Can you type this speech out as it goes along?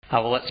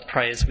Let's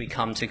pray as we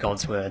come to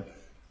God's word.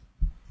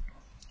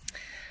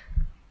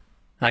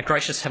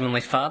 Gracious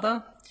Heavenly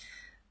Father,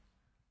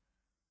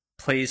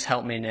 please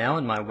help me now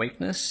in my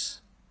weakness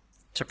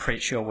to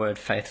preach your word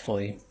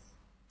faithfully.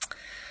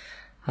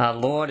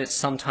 Lord, it's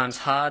sometimes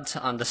hard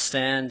to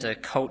understand a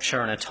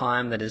culture and a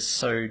time that is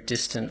so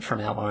distant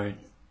from our own.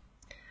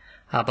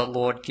 But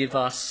Lord, give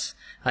us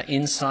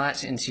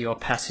insight into your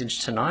passage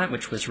tonight,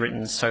 which was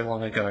written so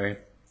long ago.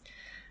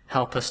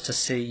 Help us to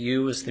see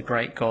you as the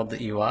great God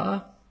that you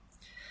are.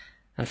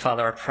 And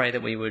Father, I pray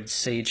that we would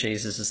see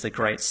Jesus as the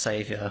great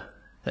Saviour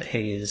that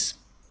he is.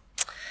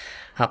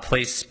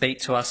 Please speak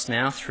to us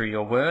now through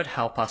your word.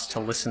 Help us to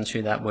listen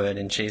to that word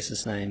in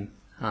Jesus' name.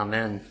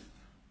 Amen.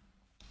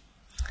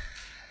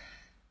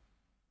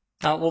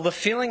 The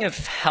feeling of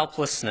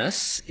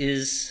helplessness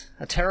is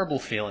a terrible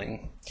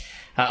feeling.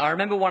 I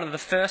remember one of the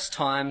first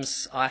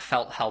times I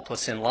felt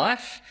helpless in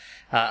life.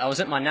 I was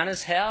at my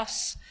nana's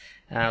house.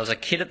 I was a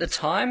kid at the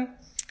time.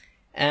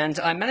 And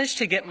I managed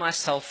to get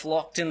myself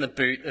locked in the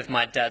boot of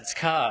my dad's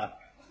car.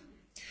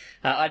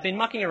 I'd been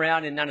mucking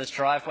around in Nana's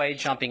driveway,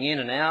 jumping in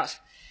and out,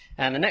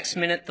 and the next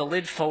minute the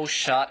lid falls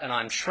shut and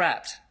I'm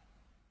trapped.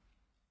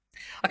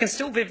 I can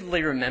still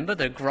vividly remember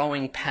the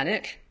growing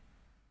panic,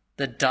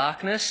 the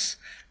darkness,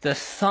 the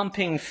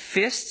thumping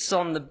fists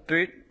on the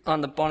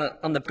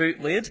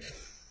boot lid,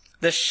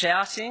 the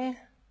shouting,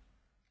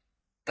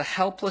 the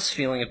helpless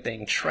feeling of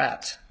being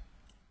trapped.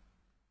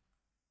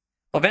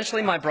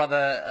 Eventually my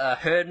brother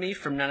heard me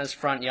from Nana's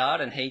front yard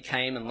and he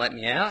came and let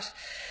me out.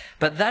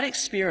 But that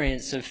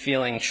experience of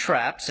feeling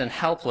trapped and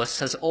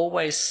helpless has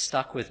always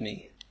stuck with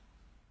me.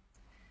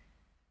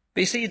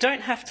 But you see, you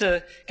don't have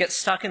to get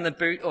stuck in the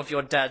boot of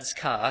your dad's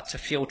car to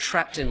feel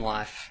trapped in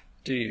life,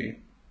 do you?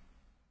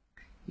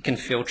 You can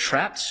feel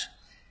trapped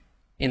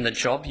in the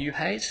job you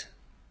hate,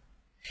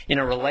 in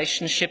a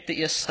relationship that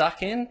you're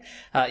stuck in.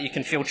 You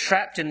can feel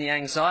trapped in the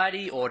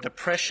anxiety or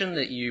depression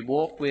that you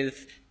walk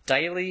with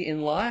daily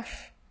in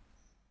life.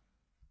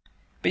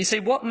 But you see,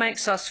 what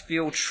makes us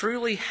feel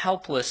truly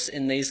helpless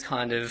in these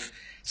kind of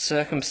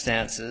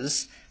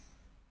circumstances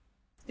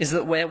is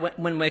that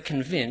when we're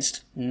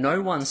convinced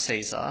no one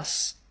sees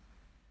us,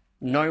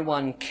 no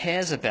one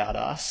cares about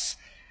us,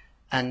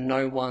 and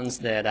no one's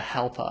there to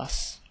help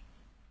us.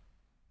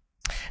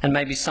 And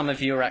maybe some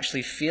of you are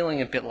actually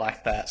feeling a bit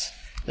like that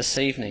this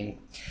evening.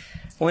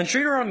 Well, in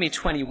Deuteronomy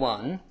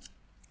 21,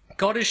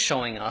 God is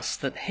showing us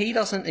that he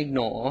doesn't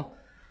ignore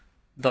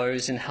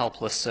those in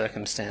helpless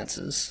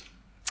circumstances.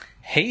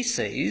 He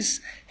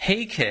sees,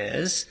 he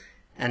cares,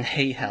 and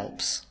he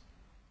helps.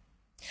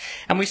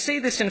 And we see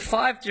this in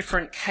 5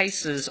 different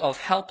cases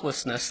of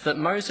helplessness that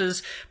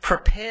Moses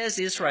prepares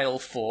Israel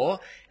for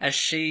as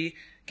she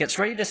gets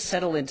ready to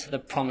settle into the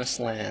promised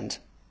land.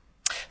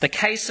 The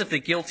case of the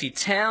guilty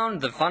town,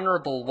 the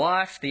vulnerable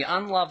wife, the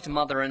unloved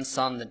mother and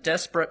son, the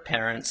desperate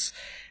parents,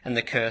 and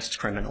the cursed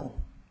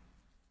criminal.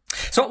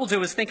 So what we'll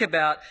do is think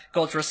about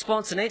God's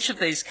response in each of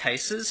these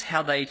cases,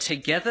 how they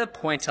together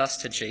point us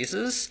to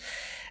Jesus,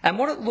 and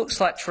what it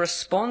looks like to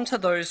respond to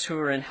those who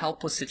are in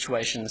helpless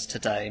situations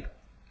today.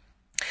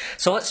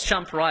 So let's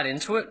jump right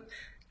into it.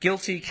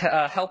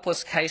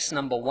 Helpless case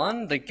number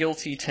 1, the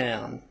guilty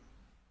town.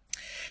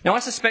 Now I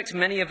suspect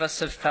many of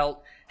us have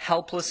felt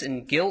helpless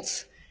in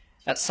guilt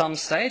at some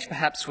stage.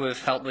 Perhaps we've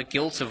felt the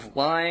guilt of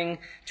lying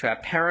to our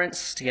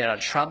parents to get out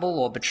of trouble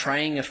or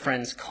betraying a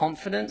friend's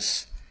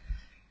confidence.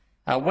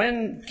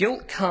 When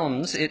guilt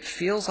comes, it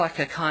feels like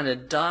a kind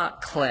of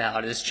dark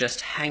cloud is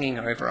just hanging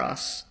over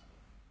us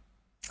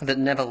that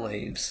never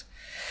leaves.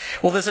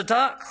 Well, there's a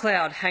dark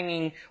cloud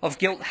of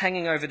guilt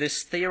hanging over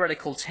this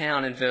theoretical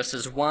town in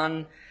verses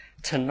 1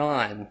 to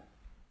 9.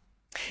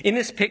 In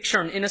this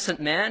picture, an innocent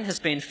man has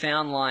been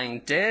found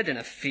lying dead in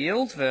a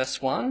field,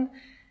 verse 1,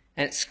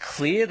 and it's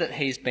clear that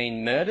he's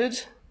been murdered.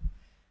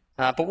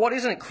 But what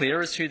isn't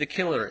clear is who the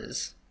killer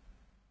is.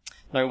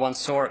 No one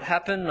saw it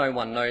happen, no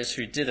one knows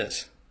who did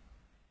it.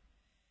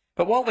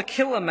 But while the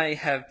killer may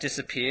have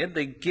disappeared,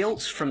 the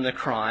guilt from the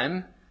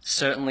crime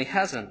certainly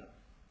hasn't.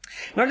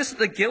 Notice that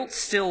the guilt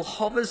still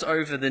hovers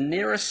over the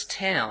nearest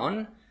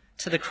town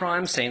to the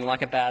crime scene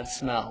like a bad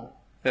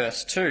smell.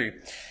 Verse 2.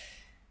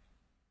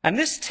 And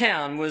this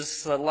town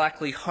was the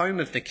likely home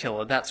of the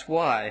killer, that's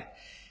why.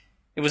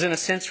 It was in a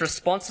sense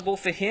responsible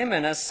for him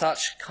and as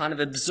such kind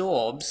of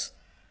absorbs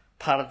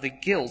part of the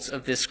guilt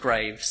of this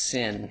grave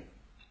sin.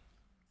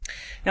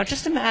 Now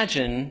just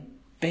imagine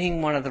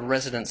being one of the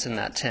residents in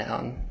that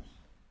town,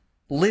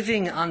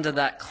 living under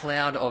that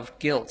cloud of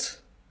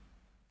guilt,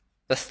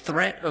 the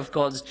threat of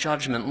God's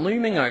judgment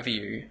looming over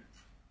you.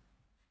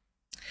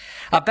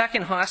 Back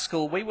in high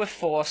school, we were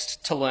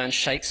forced to learn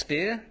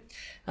Shakespeare.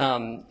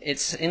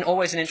 It's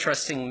always an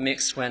interesting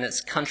mix when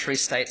it's country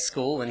state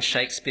school and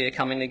Shakespeare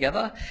coming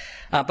together.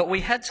 But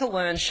we had to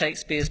learn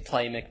Shakespeare's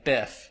play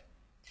Macbeth.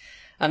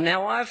 And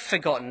now I've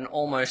forgotten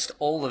almost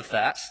all of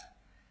that,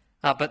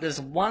 but there's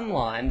one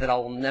line that I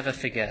will never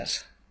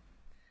forget.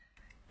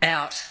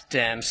 Out,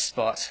 damn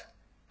spot,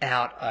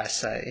 out, I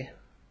say.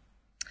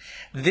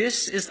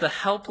 This is the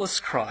helpless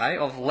cry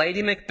of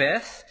Lady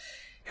Macbeth,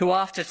 who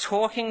after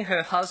talking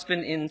her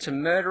husband into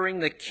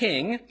murdering the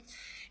king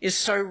is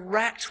so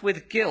racked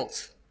with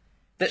guilt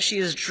that she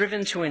is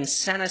driven to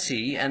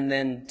insanity and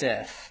then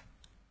death.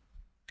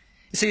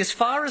 You see, as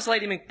far as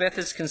Lady Macbeth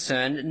is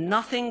concerned,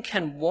 nothing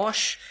can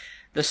wash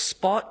the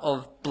spot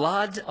of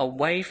blood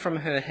away from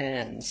her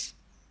hands.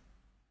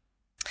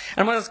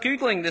 And when I was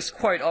Googling this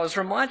quote, I was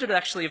reminded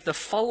actually of the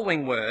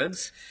following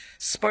words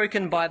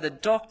spoken by the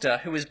doctor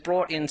who is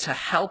brought in to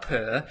help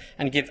her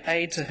and give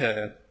aid to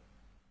her.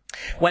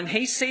 When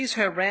he sees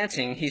her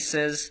ranting, he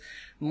says,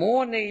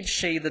 "More needs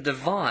she the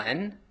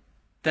divine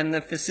than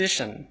the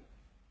physician.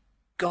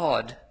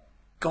 God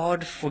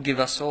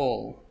forgive us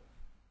all."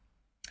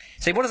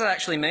 See, what does that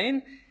actually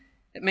mean?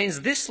 It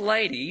means this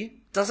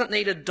lady doesn't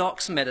need a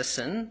doc's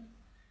medicine.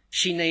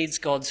 She needs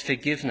God's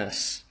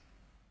forgiveness.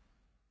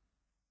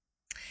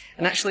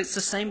 And actually, it's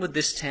the same with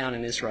this town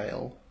in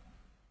Israel.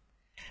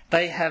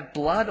 They have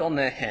blood on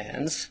their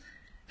hands,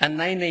 and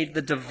they need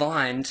the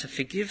divine to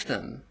forgive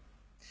them.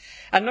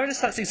 And notice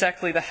that's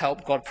exactly the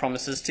help God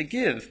promises to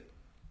give.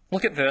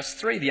 Look at verse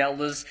 3. The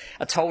elders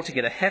are told to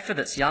get a heifer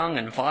that's young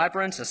and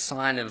vibrant, a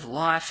sign of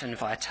life and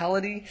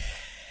vitality,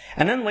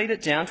 and then lead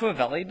it down to a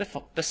valley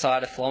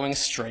beside a flowing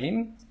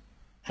stream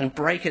and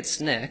break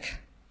its neck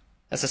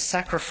as a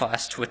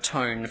sacrifice to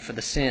atone for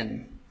the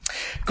sin.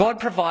 God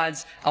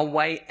provides a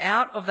way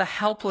out of the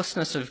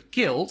helplessness of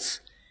guilt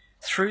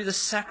through the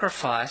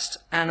sacrificed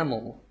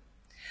animal.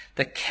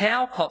 The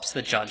cow cops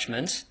the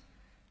judgment,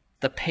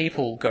 the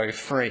people go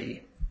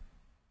free.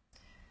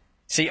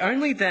 See,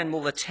 only then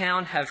will the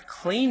town have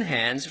clean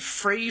hands,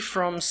 free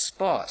from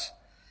spot.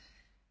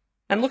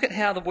 And look at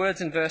how the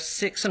words in verse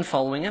 6 and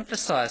following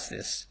emphasize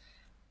this.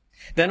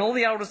 Then all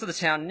the elders of the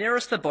town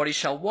nearest the body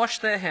shall wash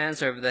their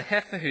hands over the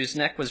heifer whose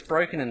neck was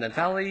broken in the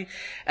valley,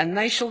 and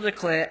they shall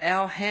declare,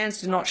 "Our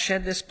hands did not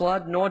shed this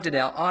blood, nor did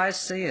our eyes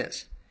see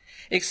it.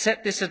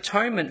 Accept this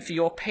atonement for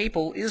your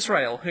people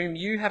Israel, whom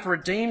you have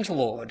redeemed,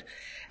 Lord,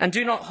 and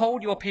do not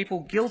hold your people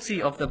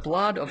guilty of the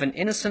blood of an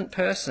innocent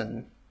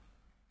person."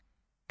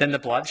 Then the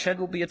bloodshed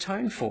will be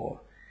atoned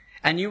for,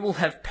 and you will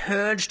have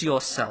purged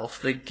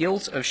yourself the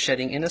guilt of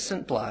shedding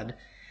innocent blood,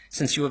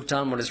 since you have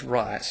done what is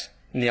right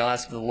in the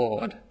eyes of the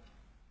Lord.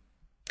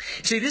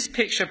 See, this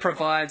picture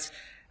provides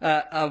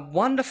a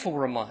wonderful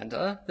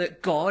reminder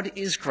that God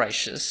is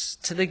gracious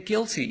to the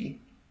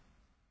guilty.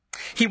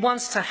 He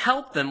wants to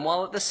help them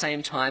while at the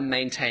same time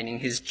maintaining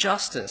his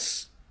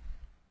justice.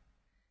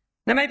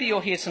 Now, maybe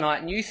you're here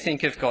tonight and you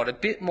think of God a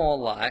bit more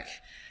like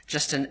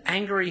just an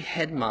angry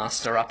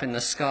headmaster up in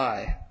the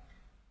sky.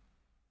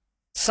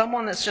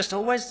 Someone that's just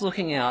always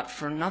looking out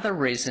for another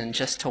reason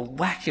just to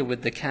whack you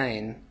with the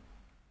cane.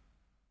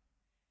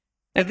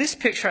 Now, this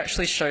picture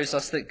actually shows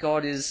us that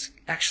God is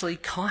actually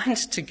kind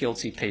to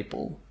guilty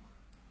people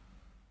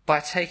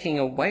by taking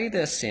away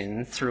their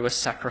sin through a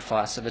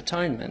sacrifice of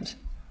atonement.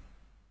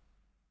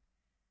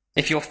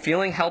 If you're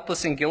feeling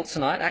helpless in guilt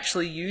tonight,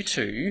 actually you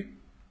too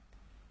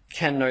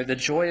can know the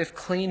joy of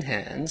clean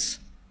hands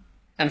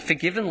and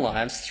forgiven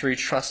lives through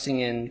trusting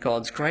in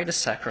God's greater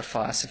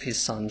sacrifice of his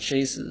Son,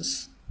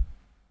 Jesus,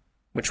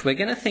 which we're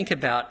going to think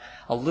about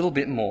a little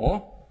bit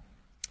more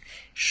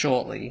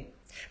shortly.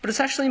 But it's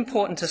actually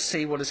important to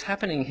see what is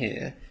happening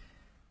here.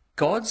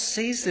 God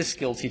sees this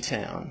guilty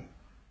town.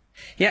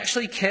 He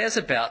actually cares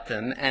about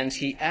them, and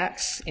he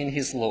acts in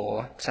his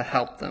law to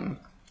help them.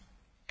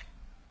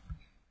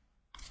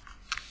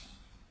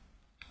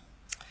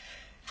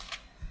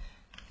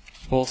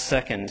 Well,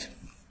 second,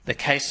 the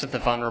case of the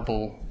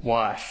vulnerable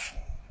wife.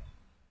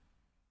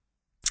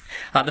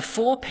 The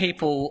four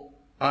people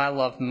I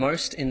love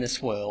most in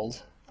this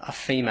world are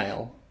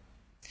female.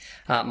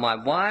 My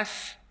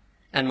wife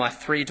and my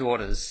 3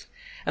 daughters.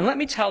 And let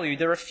me tell you,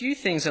 there are a few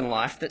things in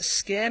life that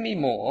scare me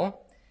more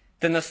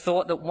than the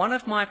thought that one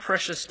of my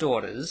precious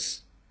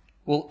daughters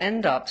will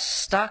end up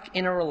stuck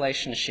in a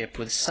relationship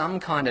with some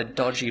kind of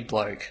dodgy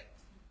bloke.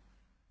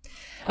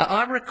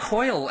 I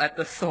recoil at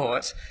the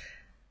thought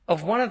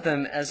of one of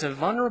them as a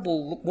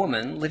vulnerable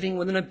woman living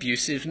with an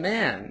abusive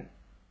man,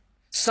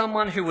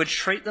 someone who would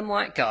treat them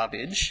like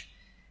garbage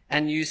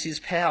and use his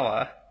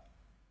power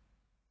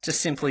to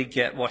simply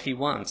get what he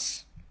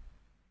wants.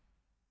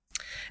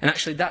 And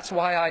actually, that's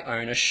why I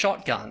own a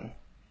shotgun.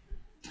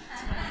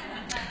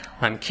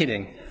 I'm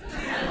kidding.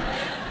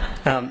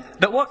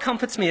 But what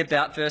comforts me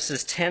about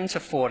verses 10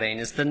 to 14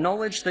 is the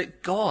knowledge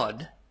that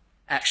God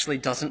actually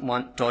doesn't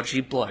want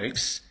dodgy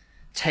blokes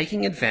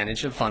taking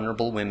advantage of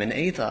vulnerable women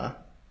either.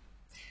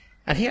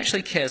 And he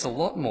actually cares a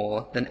lot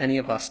more than any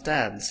of us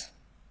dads.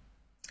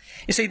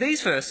 You see,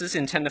 these verses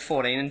in 10 to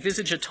 14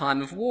 envisage a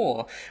time of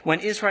war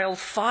when Israel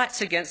fights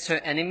against her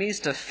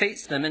enemies,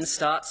 defeats them, and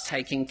starts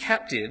taking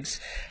captives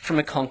from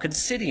a conquered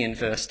city in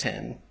verse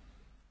 10.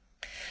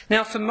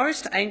 Now, for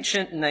most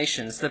ancient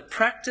nations, the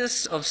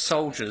practice of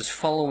soldiers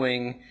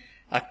following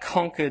a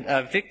conquered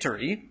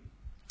victory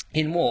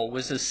in war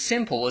was as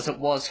simple as it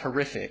was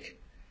horrific.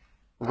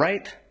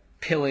 Rape,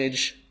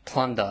 pillage,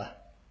 plunder.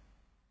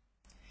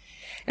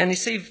 And you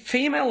see,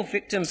 female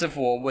victims of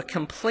war were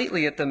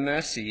completely at the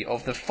mercy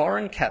of the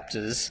foreign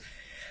captors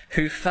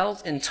who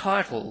felt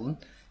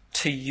entitled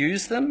to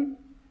use them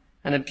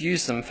and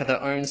abuse them for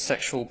their own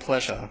sexual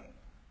pleasure.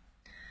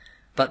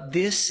 But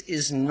this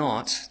is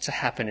not to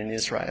happen in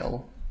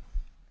Israel.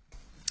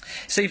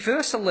 See,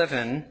 verse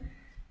 11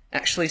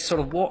 actually sort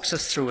of walks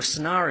us through a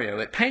scenario.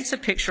 It paints a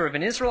picture of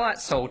an Israelite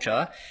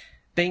soldier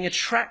being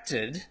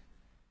attracted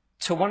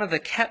to one of the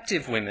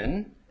captive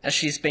women as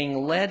she's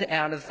being led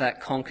out of that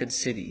conquered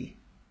city.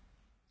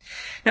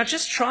 Now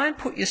just try and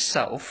put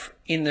yourself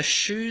in the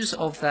shoes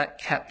of that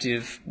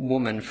captive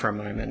woman for a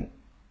moment.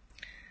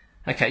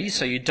 Okay,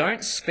 so you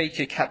don't speak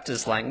your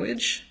captor's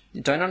language,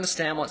 you don't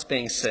understand what's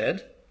being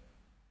said.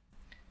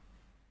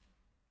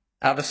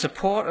 The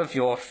support of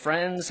your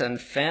friends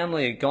and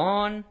family are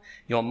gone.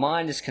 Your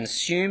mind is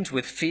consumed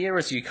with fear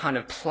as you kind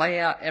of play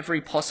out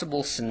every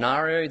possible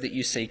scenario that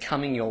you see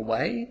coming your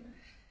way.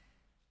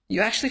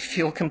 You actually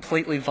feel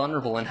completely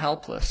vulnerable and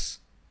helpless.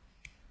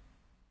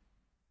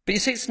 But you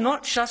see, it's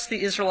not just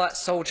the Israelite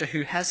soldier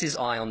who has his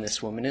eye on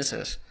this woman, is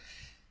it?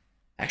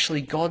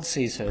 Actually, God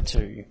sees her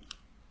too.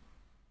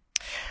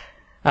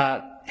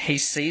 He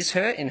sees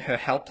her in her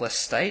helpless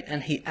state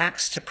and he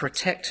acts to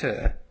protect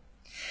her.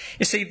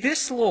 You see,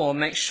 this law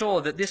makes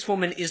sure that this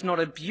woman is not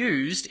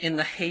abused in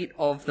the heat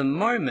of the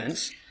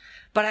moment,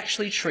 but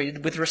actually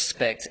treated with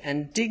respect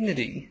and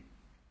dignity.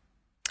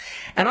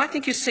 And I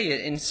think you see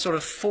it in sort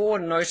of four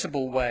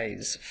notable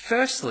ways.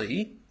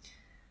 Firstly,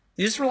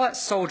 the Israelite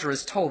soldier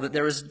is told that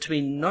there is to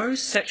be no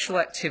sexual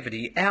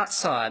activity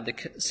outside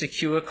the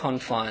secure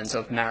confines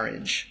of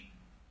marriage.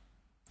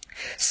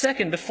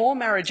 Second, before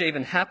marriage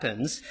even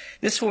happens,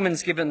 this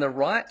woman's given the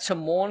right to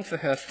mourn for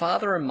her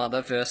father and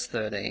mother, verse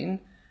 13,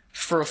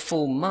 for a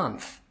full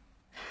month.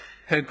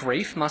 Her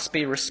grief must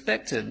be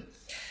respected.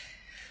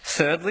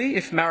 Thirdly,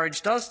 if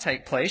marriage does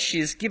take place, she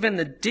is given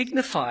the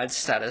dignified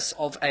status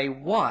of a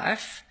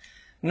wife,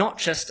 not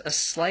just a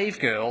slave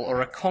girl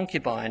or a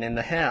concubine in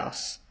the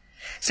house.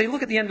 See,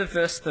 look at the end of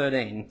verse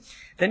 13.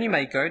 Then you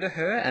may go to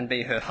her and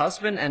be her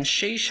husband, and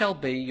she shall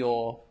be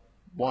your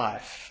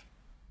wife.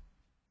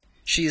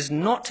 She is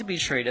not to be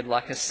treated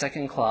like a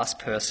second-class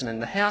person in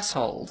the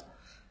household.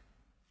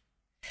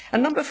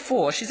 And number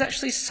 4, she's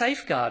actually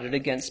safeguarded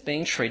against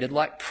being treated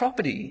like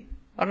property.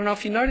 I don't know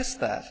if you noticed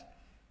that.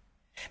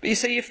 But you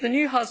see, if the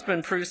new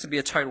husband proves to be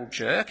a total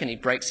jerk and he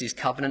breaks his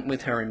covenant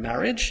with her in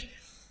marriage,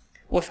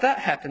 well, if that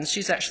happens,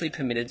 she's actually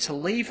permitted to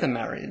leave the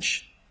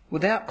marriage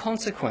without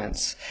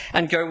consequence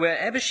and go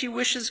wherever she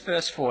wishes,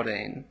 verse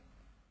 14.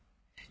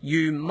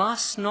 You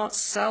must not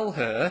sell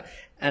her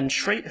and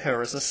treat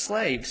her as a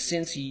slave,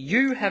 since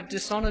you have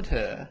dishonoured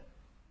her.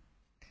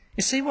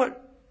 You see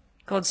what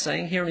God's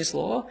saying here in his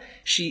law?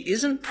 She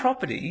isn't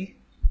property,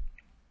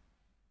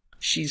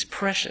 she's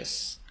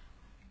precious.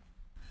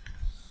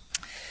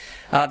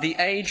 The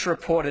Age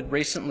reported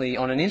recently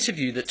on an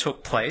interview that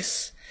took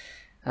place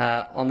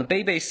on the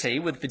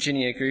BBC with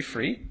Virginia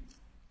Giuffre,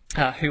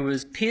 who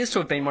appears to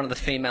have been one of the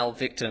female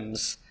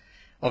victims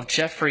of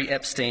Jeffrey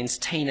Epstein's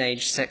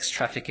teenage sex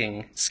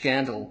trafficking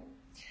scandal.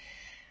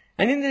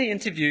 And in the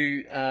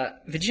interview,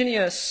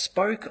 Virginia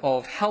spoke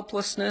of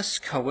helplessness,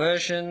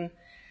 coercion,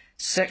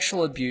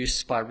 sexual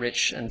abuse by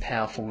rich and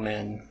powerful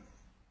men.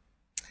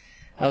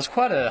 It was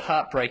quite a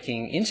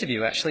heartbreaking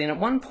interview, actually, and at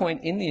one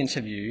point in the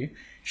interview,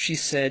 she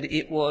said,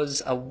 "It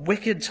was a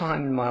wicked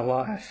time in my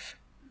life.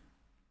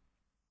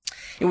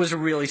 It was a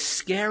really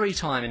scary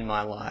time in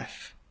my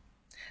life.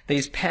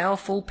 These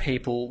powerful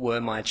people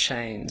were my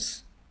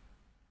chains."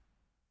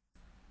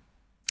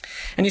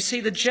 And you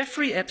see, the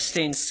Jeffrey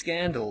Epstein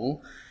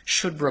scandal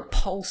should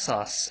repulse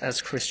us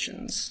as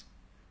Christians.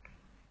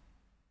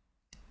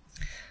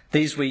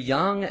 These were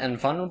young and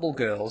vulnerable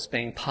girls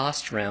being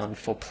passed around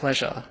for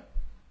pleasure.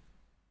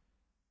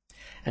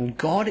 And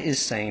God is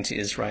saying to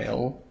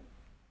Israel,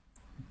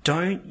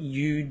 don't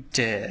you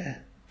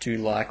dare do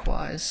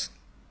likewise.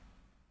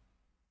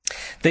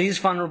 These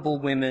vulnerable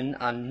women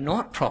are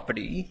not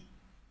property,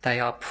 they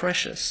are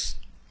precious.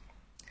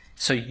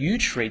 So you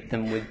treat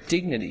them with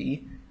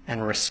dignity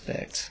and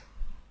respect.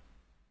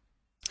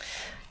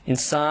 In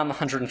Psalm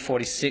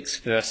 146,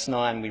 verse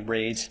 9, we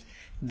read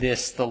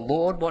this: "The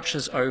Lord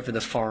watches over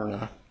the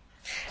foreigner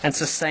and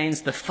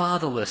sustains the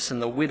fatherless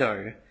and the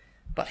widow,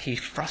 but he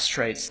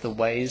frustrates the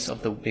ways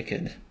of the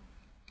wicked."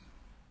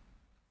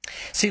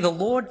 See, the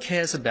Lord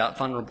cares about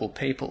vulnerable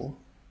people.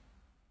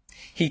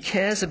 He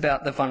cares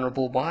about the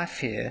vulnerable wife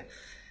here,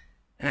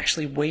 and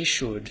actually we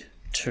should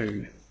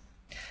too.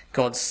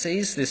 God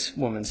sees this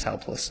woman's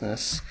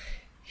helplessness.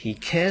 He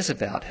cares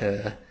about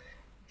her.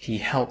 He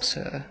helps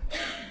her.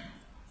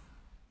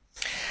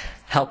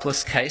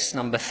 Helpless case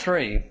number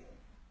 3,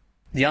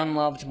 the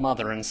unloved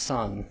mother and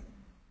son.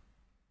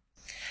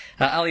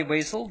 Ali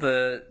Wiesel,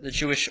 the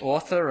Jewish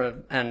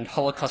author and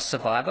Holocaust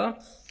survivor,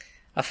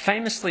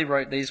 famously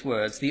wrote these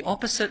words: "The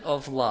opposite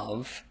of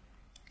love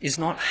is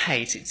not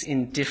hate, it's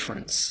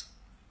indifference."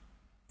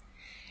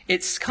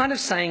 It's kind of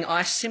saying,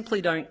 I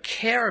simply don't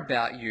care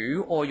about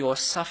you or your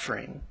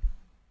suffering.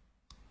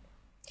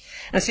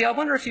 And see, I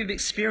wonder if you've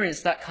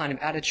experienced that kind of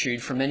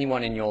attitude from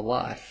anyone in your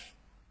life.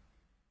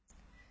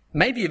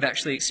 Maybe you've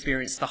actually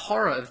experienced the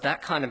horror of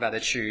that kind of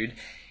attitude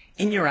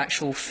in your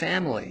actual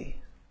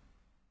family.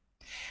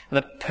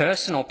 The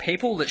person or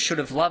people that should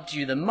have loved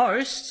you the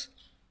most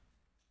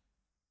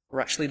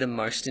were actually the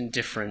most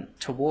indifferent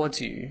towards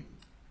you.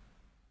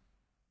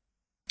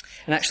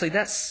 And actually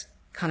that's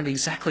kind of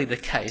exactly the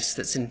case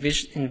that's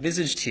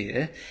envisaged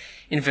here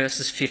in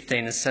verses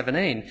 15 and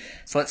 17.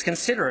 So let's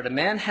consider it. A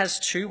man has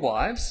 2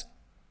 wives,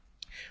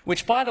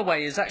 which, by the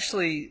way, is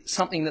actually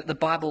something that the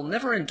Bible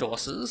never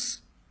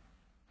endorses,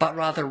 but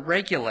rather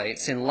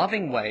regulates in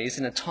loving ways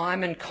in a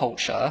time and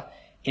culture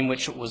in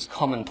which it was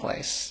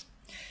commonplace.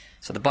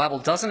 So the Bible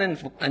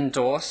doesn't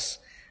endorse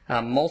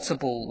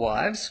multiple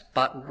wives,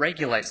 but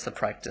regulates the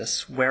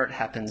practice where it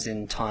happens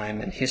in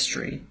time and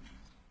history.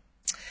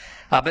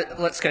 But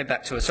let's go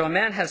back to it. So a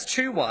man has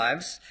 2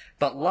 wives,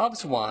 but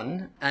loves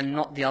one and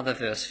not the other,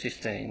 verse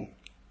 15.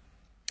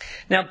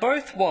 Now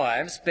both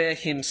wives bear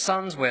him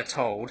sons, we're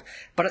told,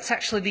 but it's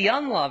actually the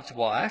unloved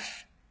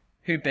wife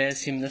who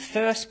bears him the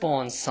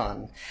firstborn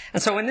son.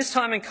 And so in this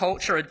time and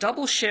culture, a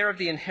double share of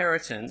the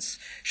inheritance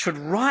should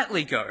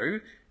rightly go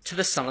to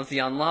the son of the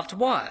unloved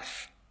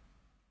wife.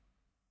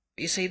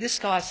 You see, this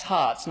guy's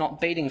heart's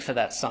not beating for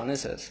that son,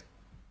 is it?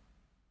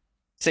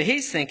 So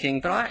he's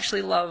thinking, but I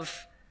actually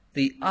love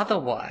the other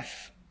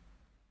wife.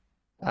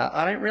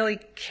 I don't really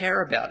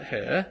care about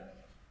her.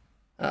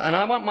 And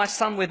I want my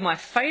son with my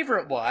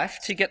favourite wife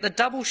to get the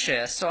double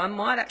share, so I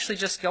might actually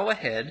just go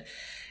ahead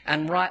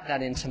and write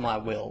that into my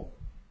will.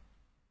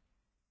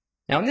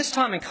 Now, in this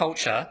time and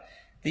culture,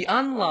 the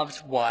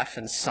unloved wife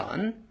and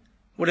son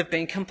would have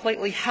been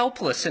completely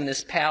helpless in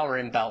this power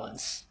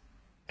imbalance,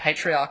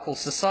 patriarchal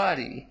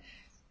society.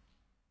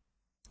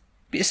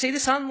 But you see,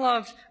 this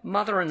unloved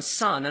mother and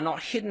son are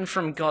not hidden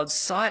from God's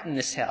sight in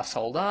this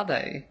household, are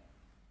they?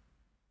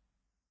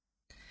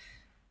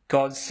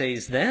 God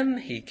sees them,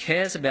 he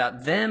cares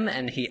about them,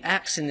 and he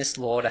acts in this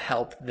law to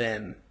help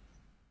them.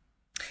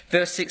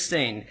 Verse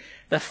 16,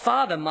 the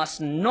father must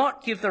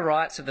not give the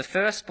rights of the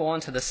firstborn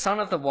to the son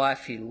of the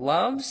wife he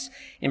loves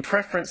in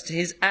preference to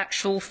his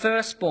actual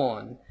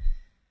firstborn.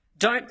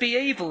 Don't be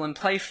evil and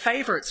play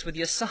favourites with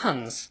your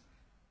sons.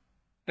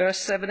 Verse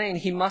 17,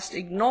 he must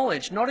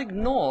acknowledge, not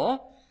ignore,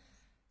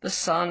 the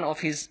son of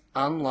his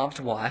unloved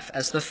wife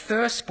as the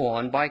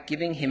firstborn by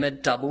giving him a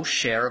double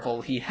share of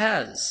all he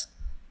has.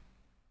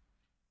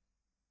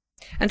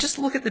 And just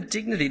look at the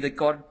dignity that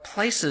God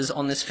places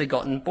on this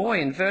forgotten boy.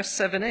 In verse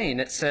 17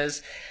 it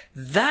says,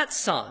 that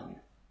son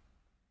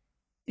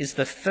is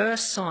the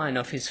first sign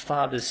of his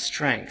father's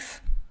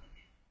strength.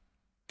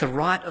 The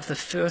right of the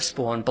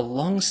firstborn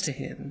belongs to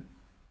him.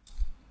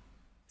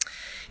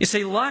 You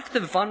see, like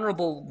the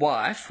vulnerable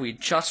wife we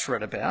just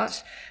read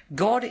about,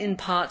 God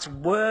imparts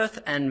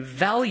worth and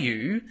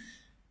value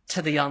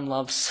to the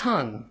unloved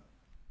son.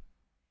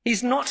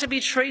 He's not to be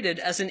treated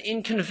as an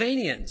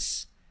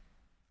inconvenience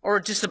or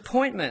a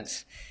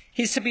disappointment.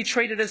 He's to be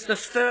treated as the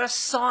first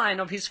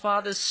sign of his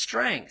father's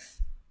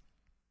strength.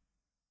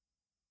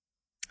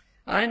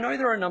 I know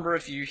there are a number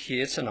of you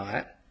here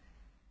tonight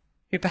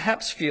who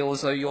perhaps feel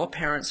as though your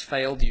parents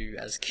failed you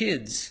as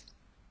kids.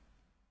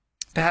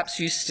 Perhaps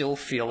you still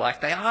feel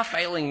like they are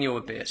failing you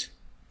a bit.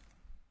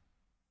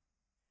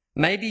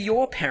 Maybe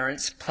your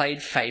parents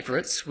played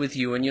favourites with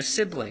you and your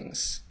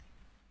siblings.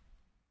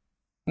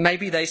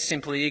 Maybe they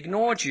simply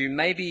ignored you.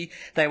 Maybe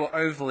they were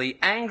overly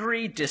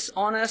angry,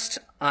 dishonest,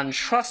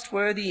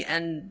 untrustworthy,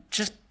 and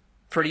just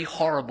pretty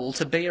horrible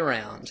to be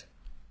around.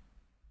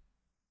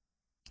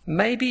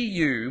 Maybe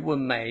you were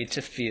made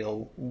to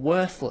feel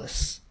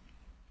worthless.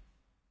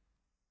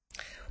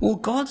 Well,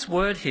 God's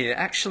word here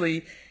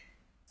actually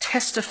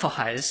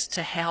testifies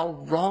to how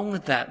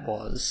wrong that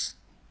was.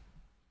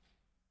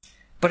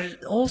 But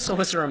it also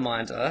is a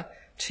reminder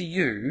to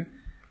you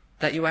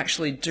that you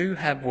actually do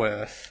have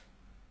worth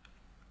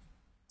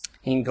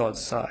in God's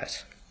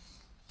sight.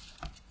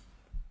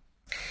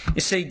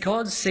 You see,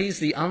 God sees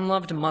the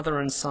unloved mother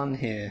and son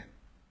here.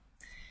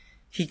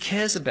 He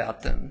cares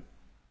about them,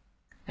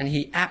 and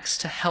he acts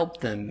to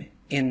help them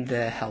in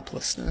their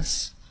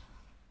helplessness.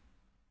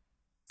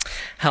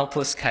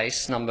 Helpless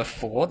case number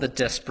 4, the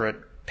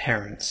desperate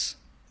parents.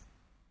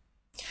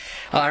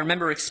 I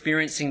remember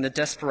experiencing the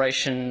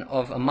desperation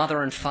of a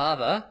mother and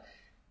father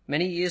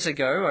many years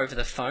ago over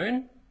the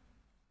phone.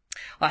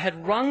 I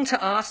had rung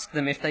to ask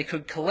them if they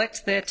could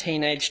collect their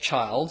teenage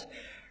child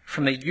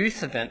from a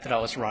youth event that I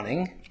was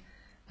running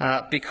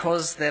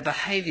because their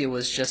behaviour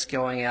was just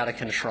going out of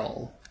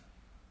control.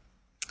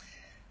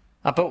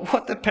 But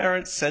what the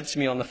parents said to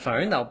me on the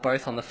phone, they were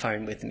both on the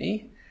phone with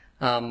me,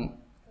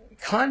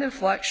 kind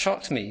of like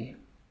shocked me.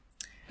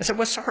 I said,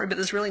 we're sorry, but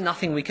there's really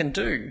nothing we can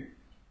do.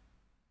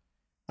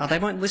 They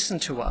won't listen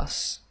to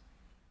us.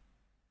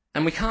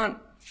 And we can't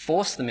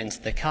force them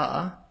into the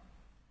car.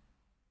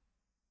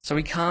 So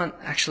we can't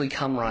actually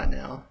come right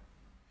now.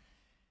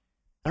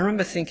 I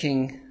remember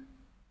thinking,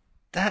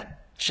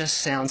 that just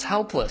sounds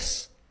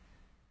helpless.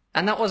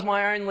 And that was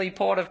my only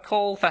port of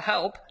call for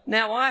help.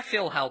 Now I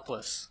feel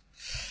helpless.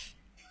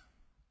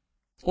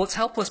 Well, it's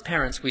helpless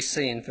parents we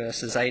see in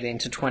verses 18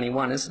 to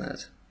 21, isn't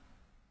it?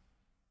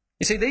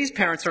 You see, these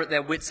parents are at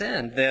their wits'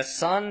 end. Their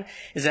son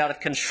is out of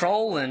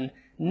control and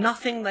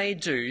nothing they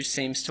do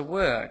seems to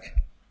work.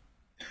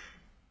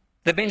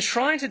 They've been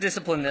trying to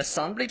discipline their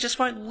son, but he just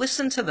won't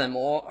listen to them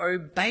or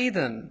obey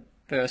them,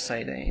 verse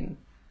 18.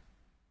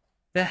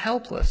 They're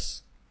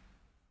helpless.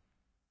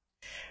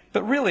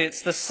 But really,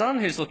 it's the son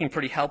who's looking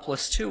pretty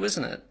helpless too,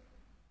 isn't it?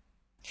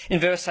 In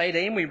verse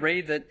 18, we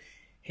read that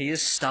he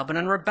is stubborn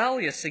and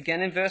rebellious.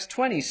 Again in verse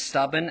 20,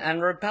 stubborn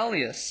and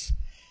rebellious.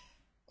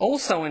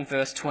 Also in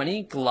verse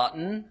 20,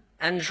 glutton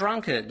and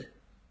drunkard.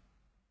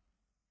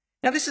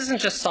 Now, this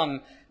isn't just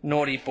some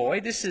naughty boy.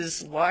 This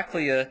is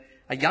likely a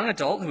young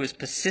adult who is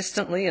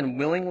persistently and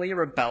willingly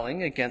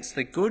rebelling against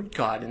the good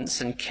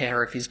guidance and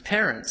care of his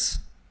parents.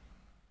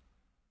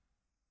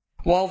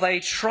 While they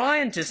try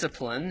and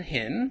discipline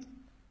him,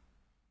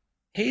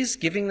 he's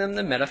giving them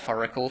the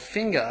metaphorical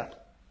finger.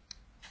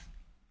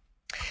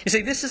 You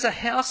see, this is a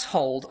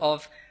household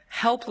of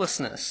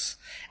helplessness,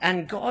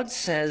 and God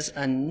says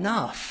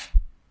enough.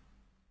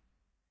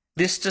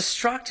 This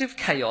destructive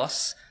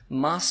chaos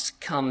must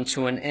come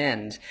to an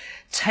end.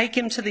 Take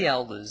him to the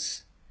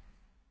elders.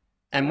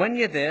 And when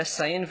you're there,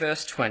 say in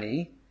verse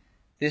 20,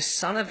 this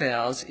son of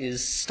ours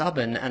is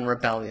stubborn and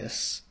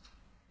rebellious.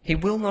 He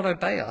will not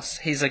obey us.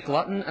 He's a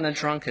glutton and a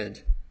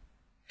drunkard.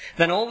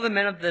 Then all the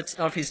men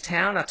of his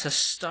town are to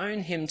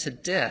stone him to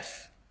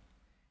death.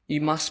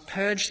 You must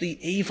purge the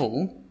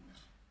evil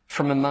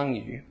from among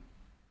you.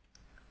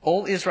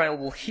 All Israel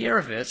will hear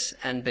of it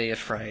and be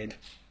afraid.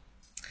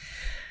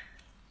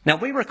 Now,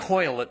 we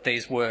recoil at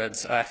these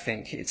words, I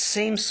think. It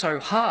seems so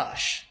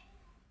harsh.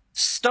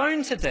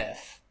 Stoned to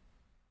death.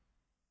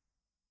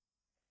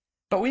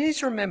 But we need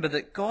to remember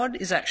that God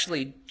is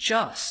actually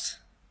just.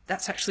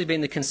 That's actually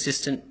been the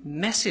consistent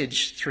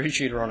message through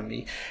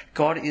Deuteronomy.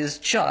 God is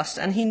just,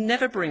 and he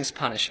never brings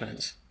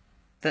punishment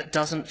that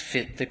doesn't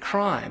fit the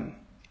crime.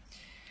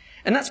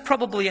 And that's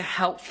probably a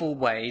helpful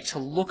way to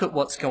look at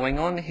what's going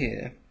on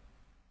here.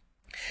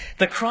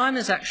 The crime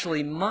is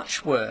actually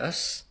much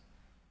worse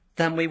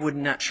than we would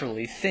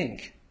naturally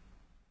think.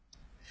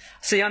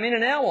 See,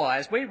 in our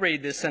eyes, we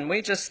read this and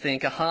we just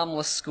think a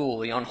harmless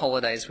schoolie on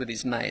holidays with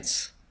his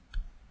mates.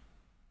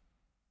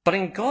 But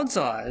in God's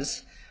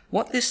eyes,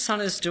 what this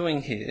son is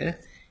doing here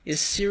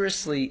is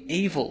seriously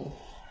evil.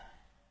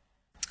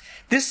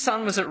 This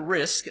son was at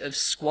risk of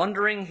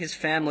squandering his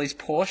family's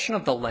portion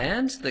of the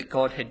land that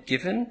God had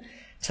given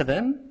to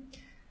them,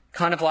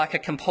 kind of like a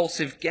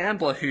compulsive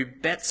gambler who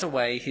bets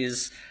away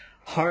his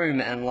home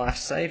and life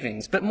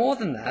savings. But more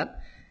than that,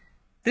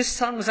 this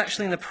son was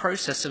actually in the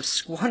process of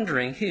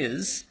squandering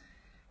his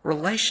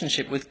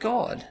relationship with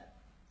God.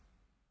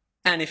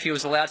 And if he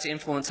was allowed to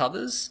influence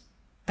others,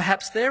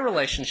 perhaps their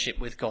relationship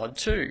with God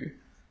too.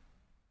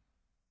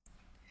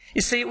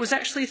 You see, it was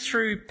actually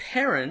through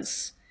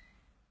parents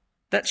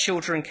that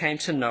children came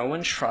to know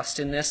and trust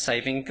in their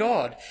saving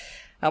God.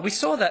 We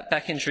saw that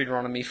back in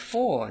Deuteronomy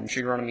 4 and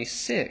Deuteronomy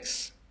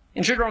 6.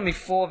 In Deuteronomy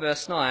 4,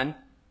 verse 9,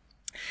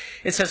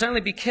 it says,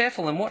 "Only be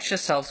careful and watch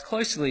yourselves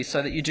closely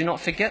so that you do not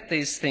forget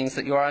these things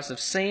that your eyes have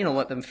seen or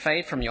let them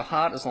fade from your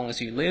heart as long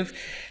as you live.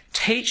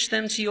 Teach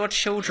them to your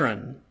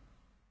children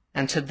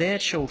and to their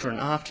children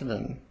after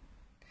them."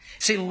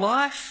 See,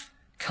 life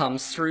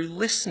comes through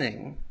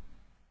listening.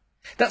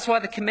 That's why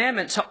the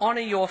commandment to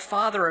honour your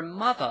father and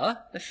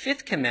mother, the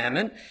fifth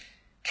commandment,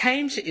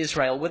 came to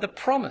Israel with a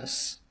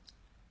promise.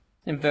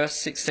 In verse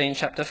 16,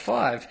 chapter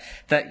 5,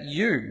 that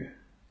you,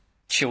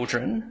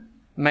 children,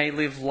 may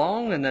live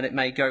long and that it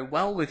may go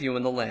well with you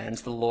in the land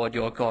the Lord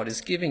your God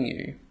is giving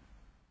you.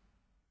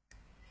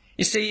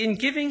 You see, in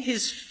giving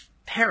his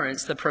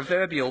parents the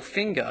proverbial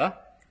finger,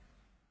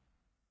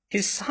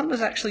 his son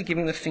was actually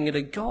giving the finger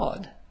to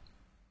God.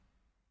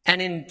 And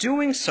in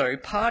doing so,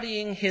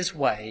 partying his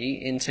way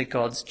into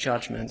God's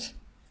judgment.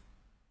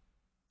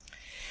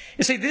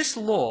 You see, this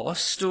law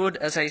stood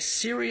as a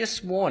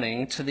serious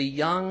warning to the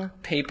young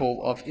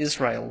people of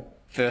Israel,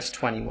 verse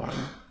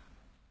 21.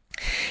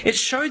 It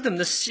showed them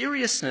the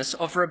seriousness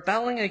of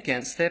rebelling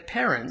against their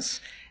parents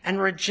and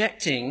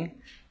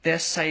rejecting their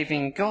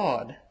saving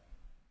God.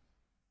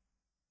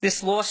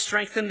 This law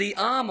strengthened the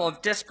arm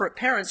of desperate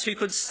parents who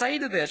could say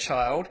to their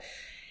child,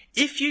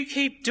 "If you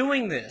keep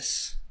doing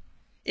this,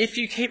 if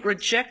you keep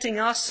rejecting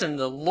us and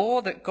the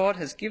law that God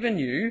has given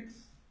you,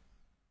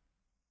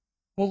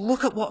 well,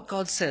 look at what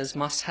God says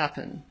must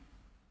happen."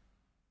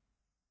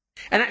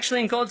 And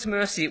actually, in God's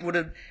mercy, it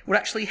would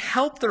actually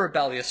help the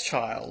rebellious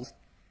child.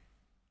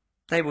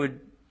 They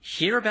would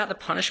hear about the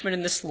punishment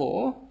in this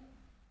law,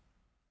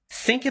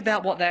 think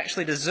about what they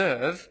actually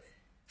deserve,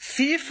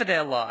 fear for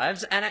their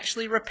lives, and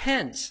actually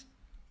repent.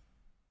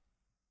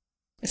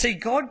 You see,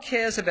 God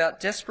cares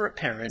about desperate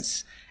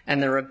parents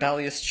and their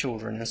rebellious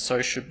children, and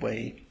so should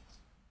we.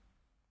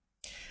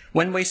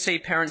 When we see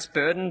parents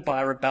burdened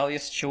by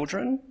rebellious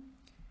children,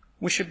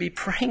 we should be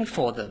praying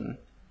for them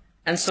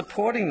and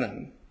supporting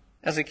them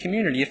as a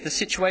community. If the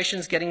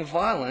situation's getting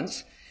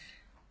violent,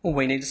 well,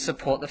 we need to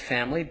support the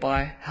family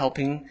by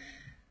helping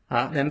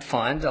them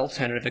find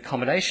alternative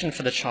accommodation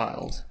for the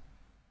child.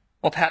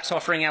 Or perhaps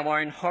offering our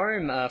own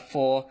home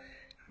for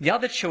the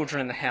other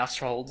children in the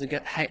household to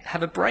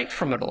have a break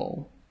from it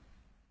all.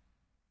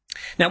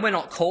 Now, we're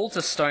not called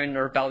to stone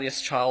a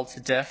rebellious child to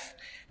death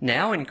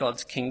now in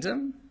God's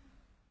kingdom,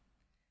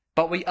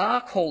 but we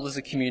are called as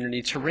a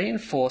community to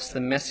reinforce the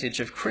message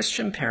of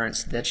Christian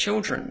parents to their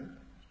children,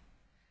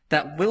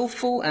 that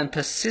willful and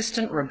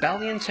persistent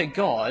rebellion to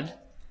God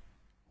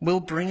will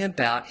bring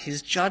about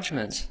his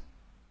judgment.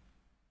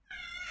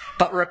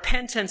 But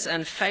repentance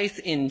and faith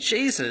in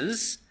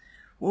Jesus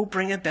will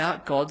bring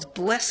about God's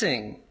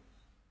blessing.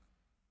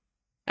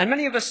 And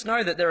many of us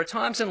know that there are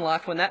times in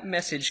life when that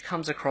message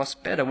comes across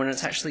better, when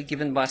it's actually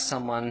given by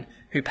someone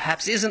who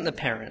perhaps isn't the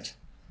parent.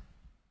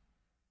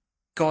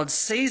 God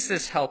sees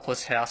this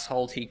helpless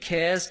household, he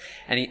cares,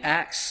 and he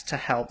acts to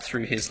help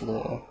through his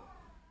law.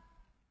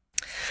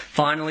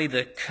 Finally,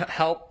 the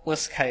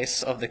helpless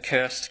case of the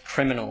cursed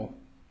criminal.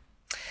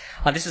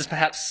 This is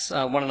perhaps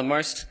one of the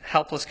most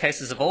helpless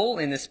cases of all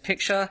in this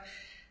picture.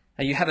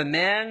 You have a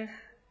man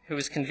who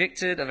is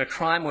convicted of a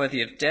crime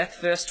worthy of death,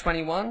 verse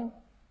 21.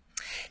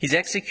 He's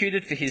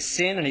executed for his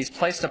sin and he's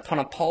placed upon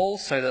a pole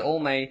so that all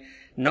may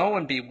know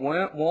and be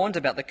warned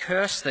about the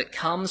curse that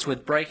comes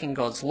with breaking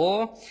God's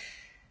law.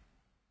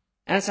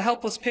 And it's a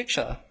helpless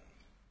picture.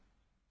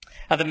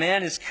 The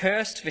man is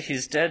cursed for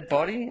his dead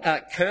body,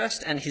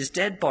 cursed and his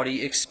dead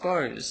body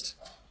exposed.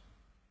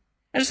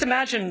 And just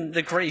imagine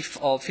the grief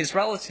of his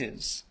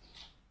relatives.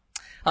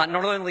 Not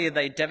only are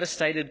they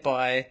devastated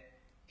by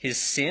his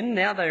sin,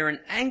 now they are in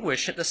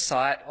anguish at the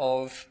sight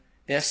of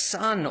their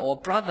son or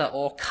brother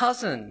or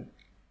cousin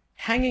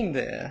hanging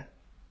there.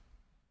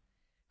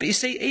 But you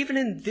see, even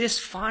in this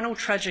final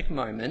tragic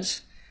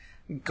moment,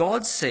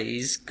 God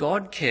sees,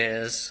 God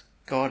cares,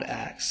 God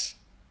acts.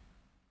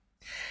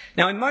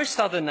 Now, in most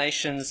other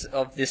nations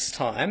of this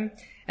time,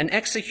 an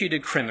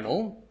executed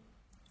criminal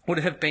would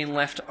have been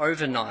left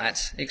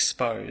overnight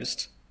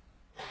exposed.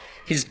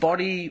 His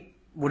body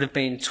would have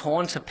been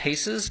torn to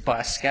pieces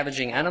by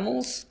scavenging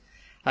animals.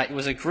 It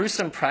was a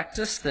gruesome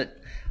practice that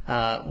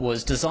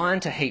was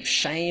designed to heap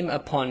shame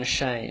upon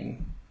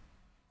shame.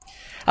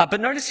 But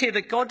notice here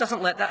that God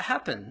doesn't let that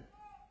happen.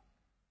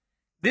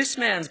 This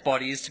man's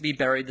body is to be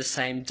buried the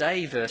same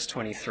day, verse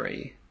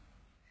 23.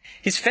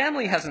 His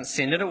family hasn't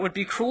sinned, and it would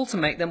be cruel to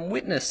make them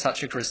witness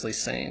such a grisly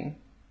scene.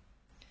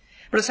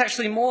 But it's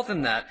actually more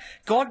than that.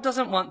 God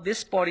doesn't want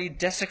this body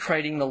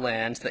desecrating the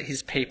land that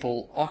his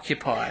people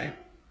occupy.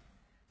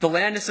 The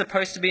land is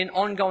supposed to be an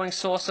ongoing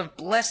source of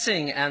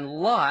blessing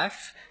and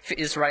life for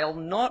Israel,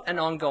 not an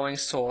ongoing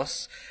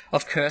source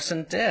of curse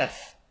and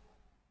death.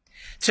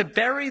 To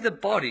bury the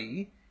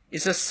body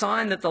is a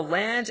sign that the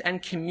land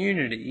and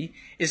community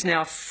is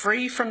now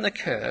free from the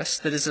curse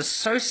that is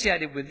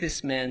associated with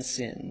this man's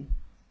sin.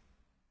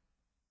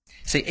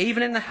 See,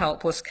 even in the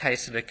helpless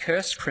case of a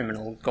cursed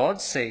criminal, God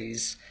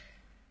sees,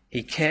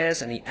 he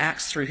cares, and he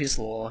acts through his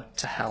law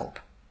to help.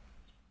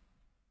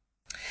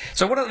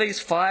 So what do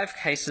these 5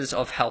 cases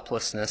of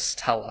helplessness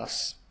tell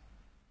us?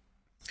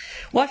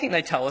 Well, I think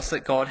they tell us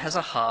that God has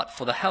a heart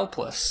for the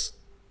helpless.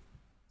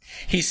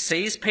 He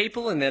sees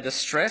people in their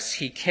distress,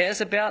 he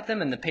cares about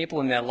them and the people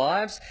in their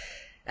lives,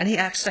 and he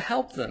acts to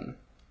help them.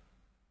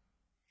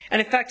 And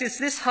in fact, it's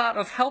this heart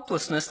of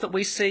helplessness that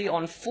we see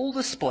on full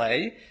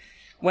display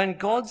when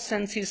God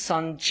sends his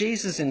son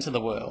Jesus into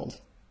the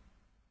world.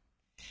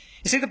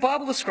 You see, the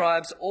Bible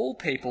describes all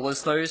people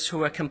as those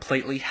who are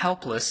completely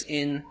helpless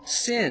in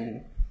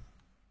sin.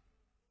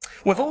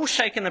 We've all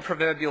shaken the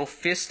proverbial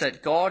fist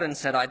at God and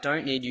said, I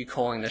don't need you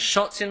calling the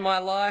shots in my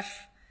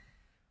life.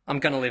 I'm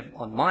going to live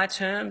on my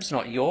terms,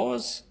 not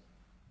yours.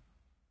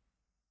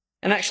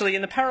 And actually,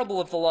 in the parable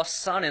of the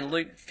lost son in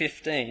Luke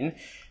 15,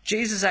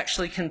 Jesus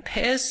actually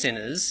compares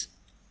sinners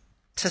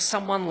to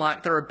someone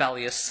like the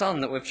rebellious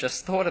son that we've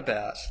just thought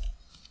about.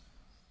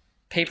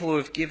 People who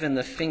have given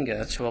the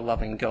finger to a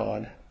loving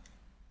God.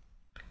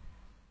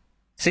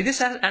 See,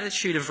 this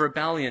attitude of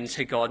rebellion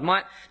to God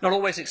might not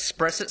always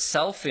express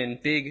itself in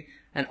big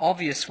and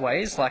obvious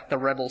ways like the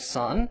rebel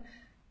son,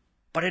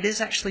 but it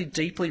is actually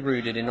deeply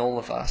rooted in all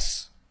of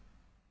us.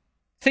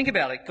 Think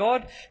about it.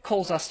 God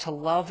calls us to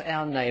love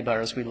our neighbour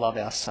as we love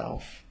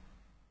ourselves.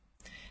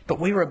 But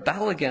we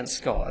rebel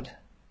against God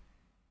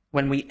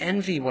when we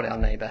envy what our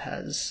neighbour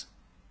has,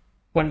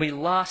 when we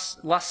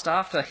lust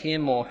after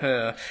him or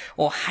her,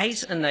 or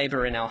hate a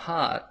neighbour in our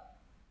heart.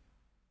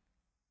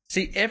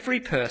 See, every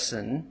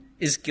person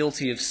is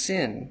guilty of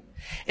sin.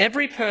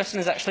 Every person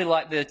is actually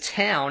like the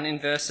town in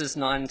verses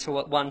 1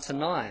 to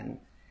 9.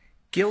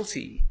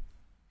 Guilty.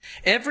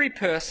 Every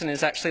person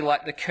is actually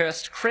like the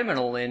cursed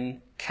criminal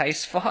in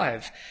case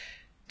 5,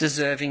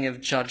 deserving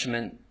of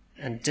judgment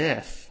and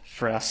death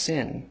for our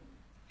sin.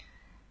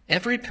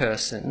 Every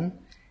person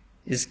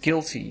is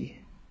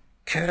guilty,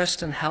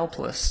 cursed and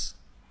helpless.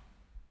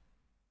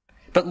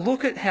 But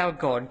look at how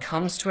God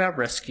comes to our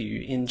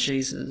rescue in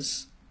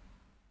Jesus.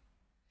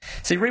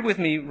 See, read with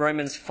me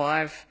Romans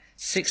 5,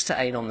 6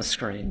 to 8 on the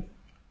screen.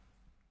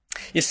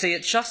 You see,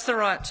 at just the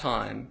right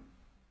time,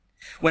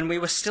 when we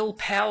were still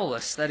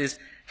powerless, that is,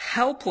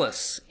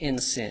 helpless in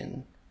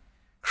sin,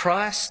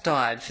 Christ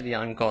died for the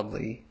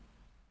ungodly.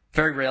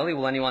 Very rarely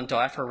will anyone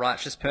die for a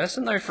righteous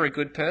person, though for a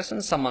good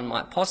person, someone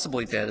might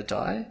possibly dare to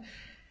die.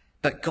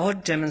 But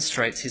God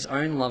demonstrates his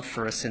own love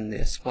for us in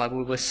this: while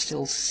we were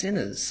still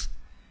sinners,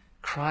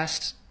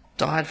 Christ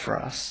died for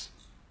us.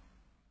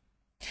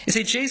 You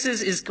see,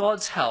 Jesus is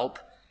God's help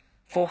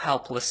for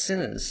helpless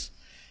sinners.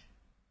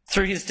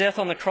 Through his death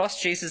on the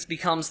cross, Jesus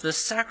becomes the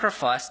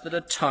sacrifice that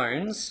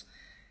atones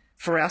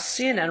for our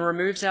sin and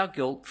removes our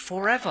guilt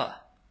forever.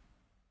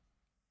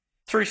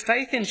 Through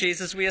faith in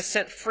Jesus, we are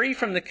set free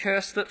from the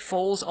curse that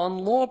falls on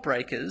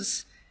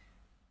lawbreakers,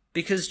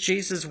 because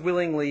Jesus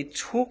willingly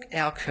took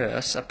our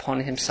curse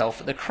upon himself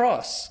at the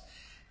cross.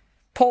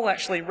 Paul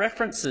actually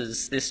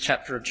references this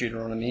chapter of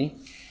Deuteronomy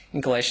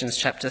in Galatians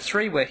chapter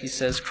 3, where he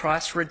says,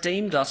 Christ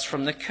redeemed us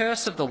from the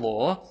curse of the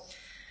law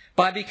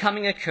by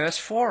becoming a curse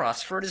for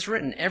us. For it is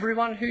written,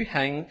 everyone who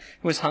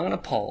is hung on a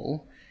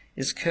pole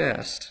is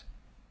cursed.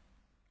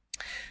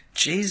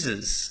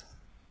 Jesus,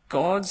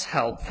 God's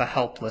help for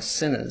helpless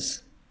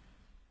sinners.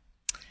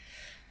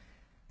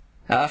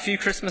 A few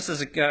Christmases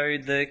ago,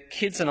 the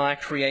kids and I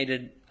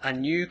created a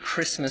new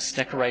Christmas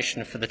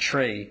decoration for the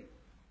tree.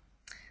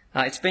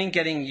 It's been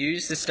getting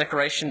used, this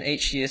decoration,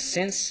 each year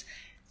since.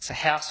 It's a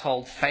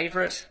household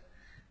favourite.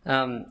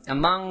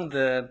 Among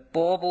the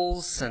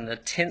baubles and the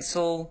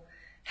tinsel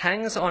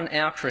hangs on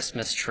our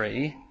Christmas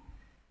tree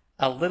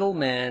a little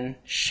man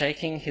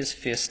shaking his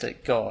fist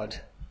at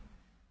God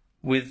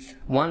with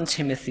 1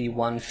 Timothy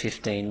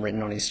 1:15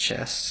 written on his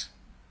chest,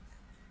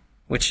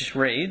 which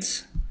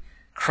reads,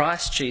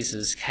 Christ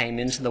Jesus came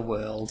into the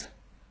world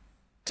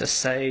to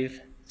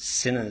save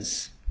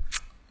sinners.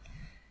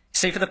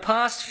 See, for the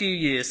past few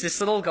years, this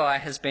little guy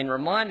has been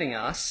reminding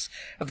us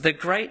of the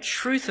great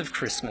truth of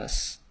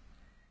Christmas,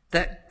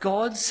 that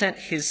God sent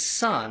his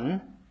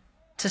Son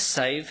to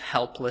save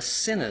helpless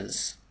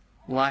sinners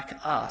like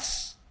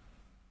us.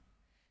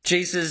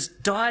 Jesus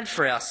died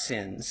for our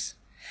sins.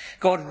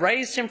 God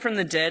raised him from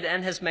the dead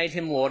and has made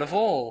him Lord of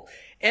all.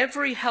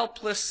 Every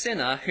helpless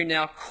sinner who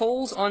now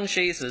calls on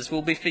Jesus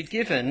will be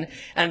forgiven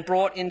and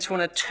brought into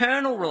an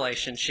eternal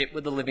relationship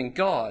with the living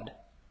God.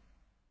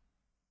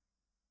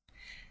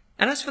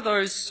 And as for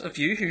those of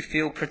you who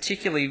feel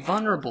particularly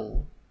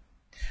vulnerable,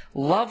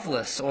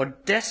 loveless, or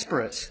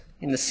desperate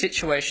in the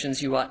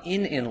situations you are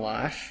in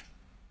life,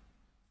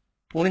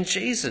 well, in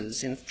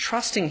Jesus, in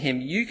trusting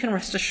him, you can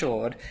rest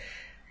assured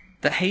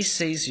that he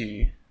sees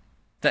you,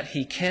 that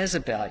he cares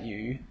about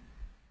you,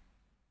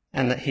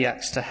 and that he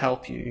acts to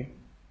help you.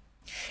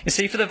 You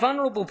see, for the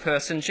vulnerable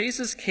person,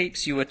 Jesus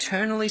keeps you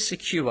eternally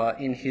secure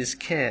in his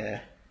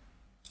care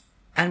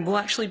and will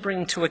actually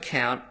bring to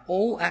account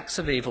all acts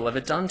of evil ever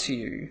done to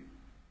you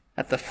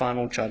at the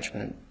final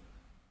judgment.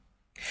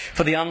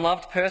 For the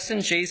unloved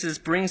person, Jesus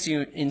brings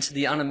you into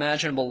the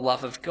unimaginable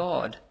love of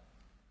God,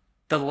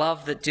 the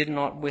love that did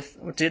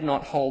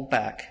not hold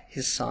back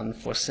his Son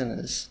for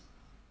sinners.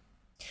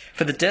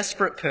 For the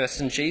desperate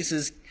person,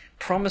 Jesus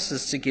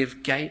promises to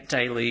give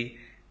daily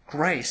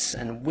grace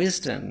and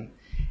wisdom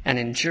and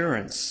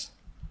endurance.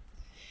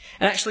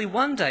 And actually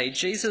one day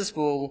Jesus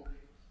will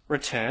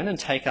return and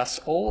take us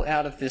all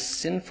out of this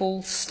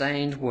sinful,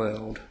 stained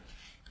world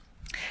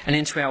and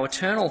into our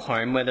eternal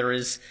home where there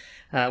is,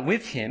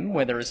 with him,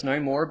 where there is no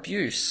more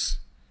abuse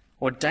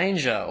or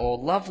danger or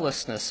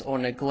lovelessness or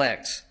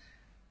neglect,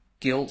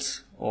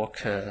 guilt or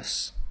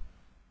curse.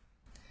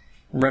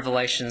 In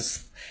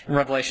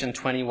Revelation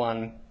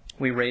 21,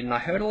 we read, And I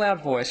heard a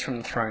loud voice from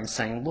the throne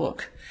saying,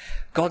 Look,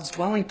 God's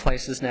dwelling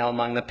place is now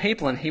among the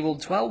people, and he will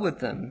dwell with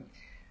them.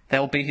 They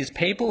will be his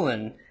people,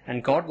 and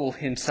God will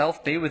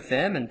himself be with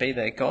them and be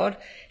their God.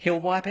 He'll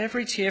wipe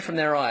every tear from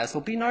their eyes.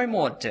 There'll be no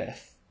more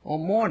death, or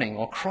mourning,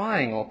 or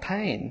crying, or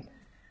pain.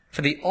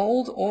 For the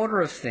old order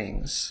of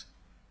things,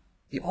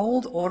 the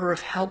old order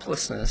of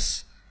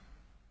helplessness,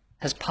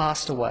 has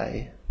passed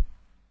away.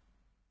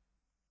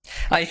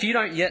 If you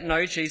don't yet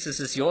know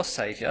Jesus as your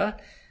Saviour,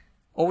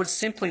 or would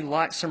simply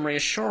like some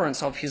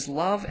reassurance of his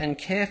love and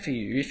care for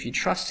you if you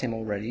trust him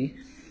already,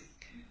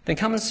 then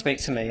come and speak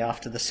to me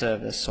after the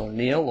service, or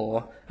Neil,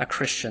 or a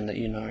Christian that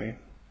you know.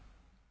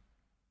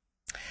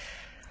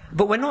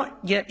 But we're not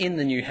yet in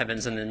the new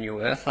heavens and the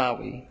new earth, are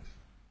we?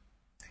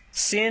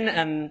 Sin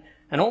and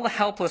all the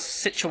helpless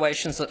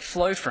situations that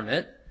flow from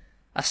it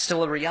are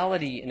still a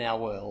reality in our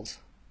world.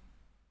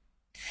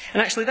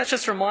 And actually that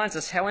just reminds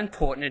us how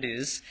important it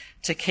is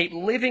to keep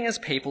living as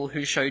people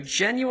who show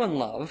genuine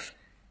love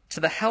to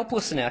the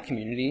helpless in our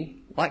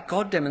community, like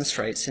God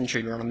demonstrates in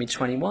Deuteronomy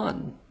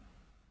 21.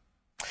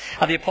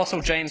 The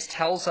Apostle James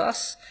tells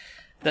us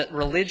that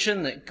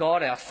religion that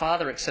God our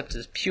Father accepts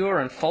as pure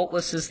and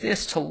faultless is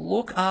this: to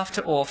look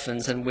after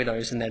orphans and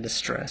widows in their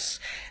distress,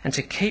 and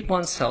to keep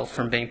oneself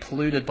from being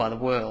polluted by the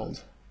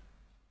world.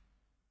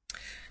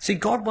 See,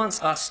 God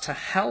wants us to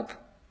help,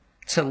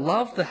 to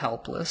love the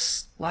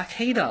helpless like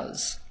he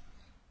does.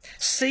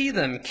 See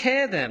them,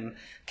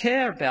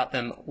 care about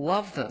them,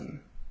 love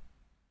them.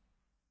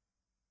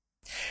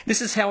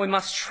 This is how we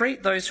must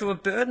treat those who are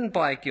burdened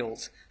by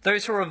guilt,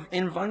 those who are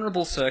in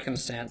vulnerable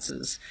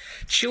circumstances,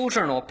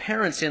 children or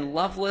parents in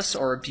loveless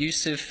or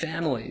abusive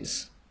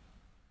families.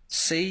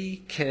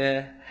 See,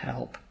 care,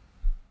 help.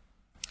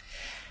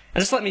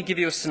 And just let me give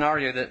you a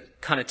scenario that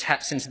kind of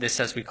taps into this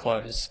as we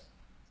close.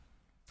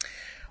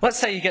 Let's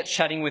say you get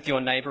chatting with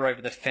your neighbour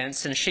over the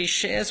fence and she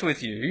shares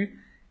with you,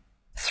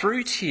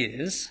 through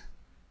tears,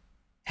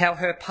 how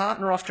her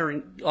partner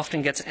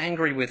often gets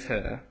angry with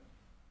her,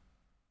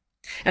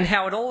 and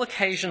how it all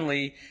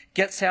occasionally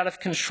gets out of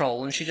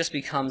control and she just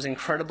becomes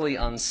incredibly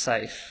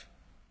unsafe.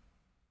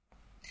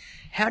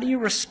 How do you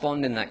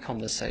respond in that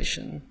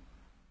conversation?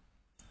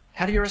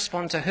 How do you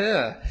respond to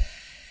her?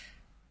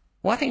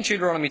 Well, I think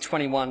Deuteronomy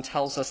 21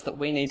 tells us that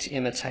we need to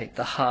imitate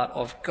the heart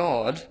of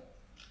God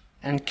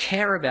and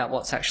care about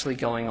what's actually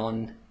going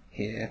on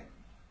here.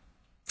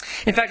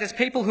 In fact, as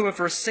people who have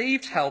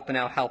received help in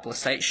our helpless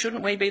state,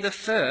 shouldn't we be the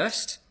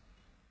first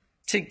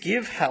to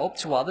give help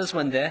to others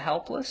when they're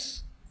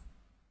helpless?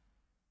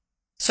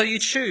 So you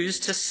choose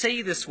to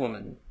see this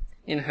woman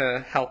in her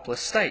helpless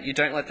state. You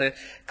don't let the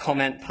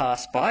comment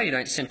pass by. You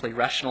don't simply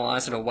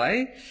rationalise it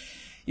away.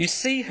 You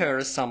see her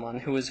as someone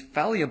who is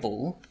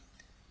valuable,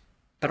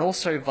 but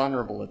also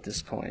vulnerable at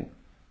this point.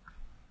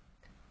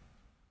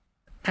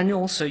 And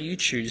also you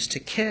choose to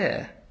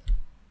care.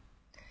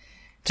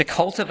 To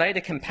cultivate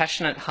a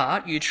compassionate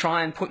heart, you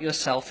try and put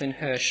yourself in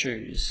her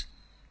shoes.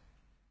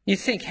 You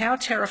think, how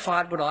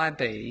terrified would I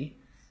be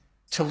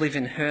to live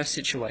in her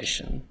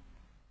situation?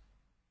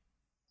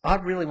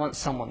 I'd really want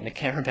someone to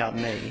care about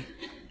me.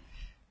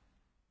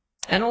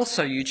 And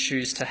also you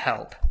choose to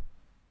help.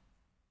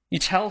 You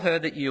tell her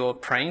that you're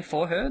praying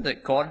for her,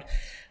 that God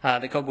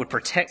would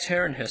protect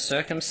her in her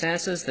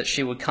circumstances, that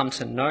she would come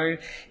to know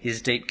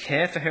his deep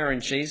care for her in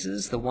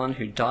Jesus, the one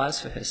who dies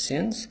for her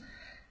sins.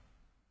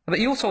 But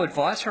you also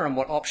advise her on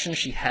what options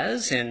she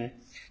has in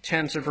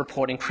terms of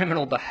reporting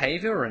criminal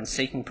behaviour and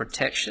seeking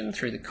protection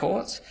through the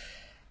courts.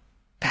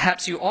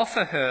 Perhaps you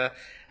offer her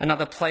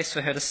another place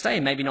for her to stay,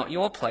 maybe not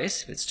your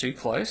place if it's too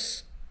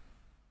close,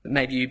 but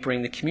maybe you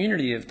bring the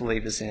community of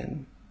believers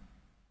in.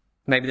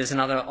 Maybe there's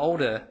another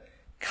older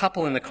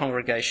couple in the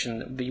congregation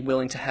that would be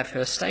willing to have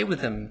her stay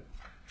with them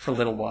for a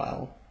little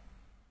while.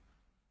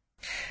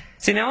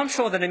 See, now I'm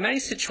sure that in many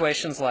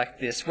situations like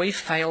this, we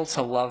fail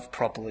to love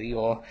properly,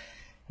 or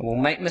we'll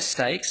make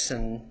mistakes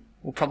and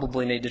we'll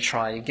probably need to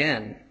try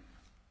again.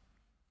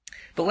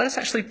 But let us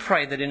actually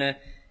pray that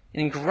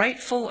in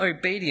grateful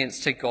obedience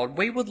to God,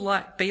 we would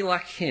be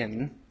like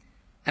him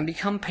and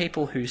become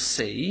people who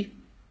see,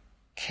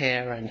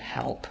 care and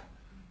help.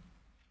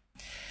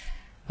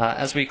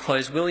 As we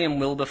close, William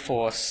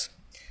Wilberforce,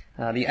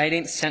 the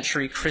 18th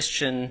century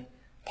Christian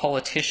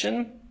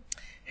politician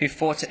who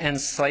fought to end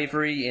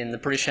slavery in the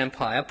British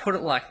Empire, put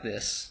it like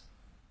this: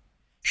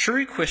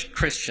 true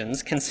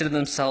Christians consider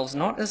themselves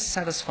not as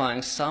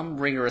satisfying some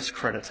rigorous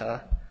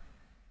creditor,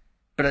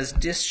 but as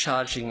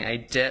discharging a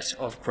debt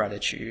of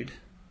gratitude.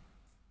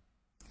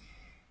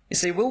 You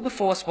see,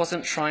 Wilberforce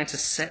wasn't trying to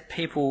set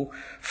people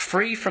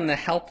free from the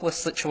helpless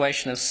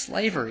situation of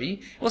slavery.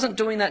 He wasn't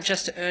doing that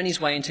just to earn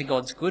his way into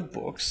God's good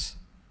books.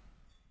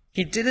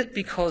 He did it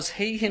because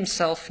he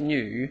himself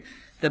knew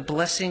the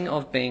blessing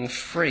of being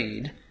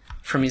freed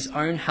from his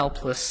own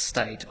helpless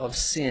state of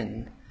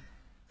sin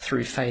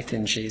through faith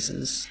in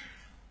Jesus.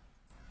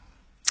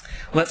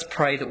 Let's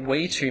pray that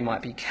we too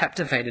might be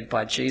captivated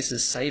by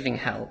Jesus' saving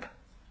help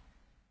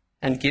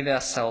and give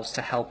ourselves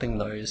to helping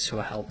those who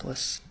are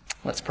helpless.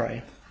 Let's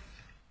pray.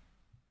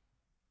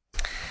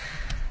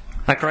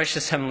 Our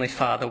gracious Heavenly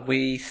Father,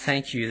 we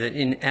thank you that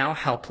in our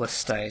helpless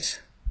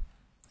state,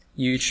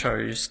 you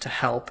chose to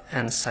help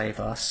and save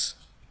us.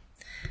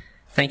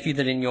 Thank you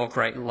that in your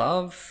great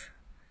love,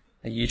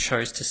 you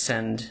chose to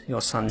send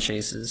your Son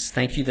Jesus.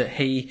 Thank you that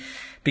he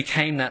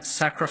became that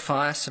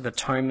sacrifice of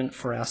atonement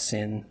for our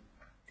sin.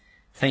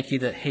 Thank you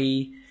that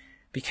he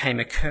became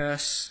a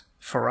curse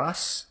for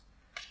us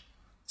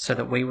so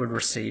that we would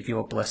receive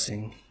your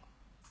blessing.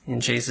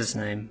 In Jesus'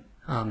 name,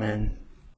 amen.